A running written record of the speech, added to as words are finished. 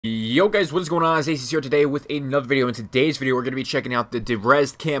Yo guys, what is going on? It's Aces here today with another video. In today's video, we're going to be checking out the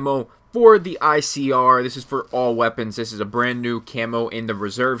DEREZZED camo for the ICR. This is for all weapons. This is a brand new camo in the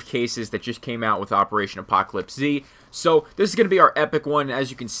reserve cases that just came out with Operation Apocalypse Z. So this is going to be our epic one.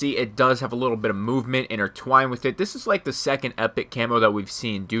 As you can see, it does have a little bit of movement intertwined with it. This is like the second epic camo that we've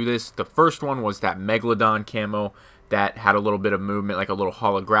seen do this. The first one was that Megalodon camo that had a little bit of movement, like a little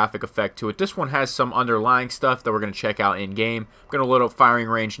holographic effect to it. This one has some underlying stuff that we're going to check out in game. We're going to load up firing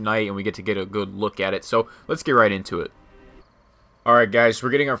range night and we get to get a good look at it. So let's get right into it. Alright guys,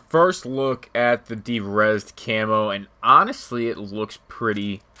 we're getting our first look at the DEREZZED camo, and honestly it looks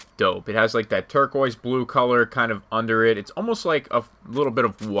pretty dope. It has like that turquoise blue color kind of under it. It's almost like a little bit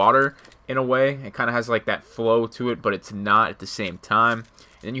of water in a way. It kind of has like that flow to it, but it's not at the same time.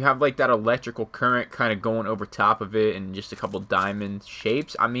 And then you have like that electrical current kind of going over top of it and just a couple diamond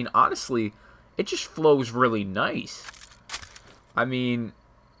shapes. I mean, honestly, it just flows really nice. I mean,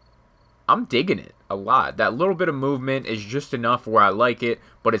 I'm digging it a lot. That little bit of movement is just enough where I like it,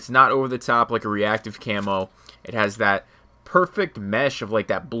 but it's not over the top like a reactive camo. It has that perfect mesh of like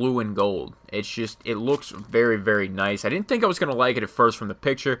that blue and gold. It's just, it looks very, very nice. I didn't think I was going to like it at first from the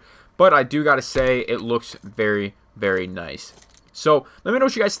picture, but I do got to say it looks very, very nice. So, let me know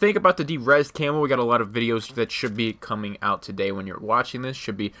what you guys think about the DEREZZED camo. We got a lot of videos that should be coming out today when you're watching this.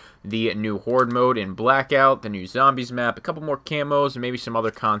 Should be the new Horde mode in Blackout, the new Zombies map, a couple more camos, and maybe some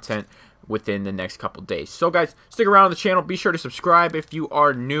other content within the next couple days. So, guys, stick around on the channel. Be sure to subscribe if you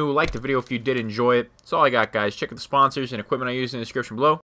are new. Like the video if you did enjoy it. That's all I got, guys. Check out the sponsors and equipment I use in the description below.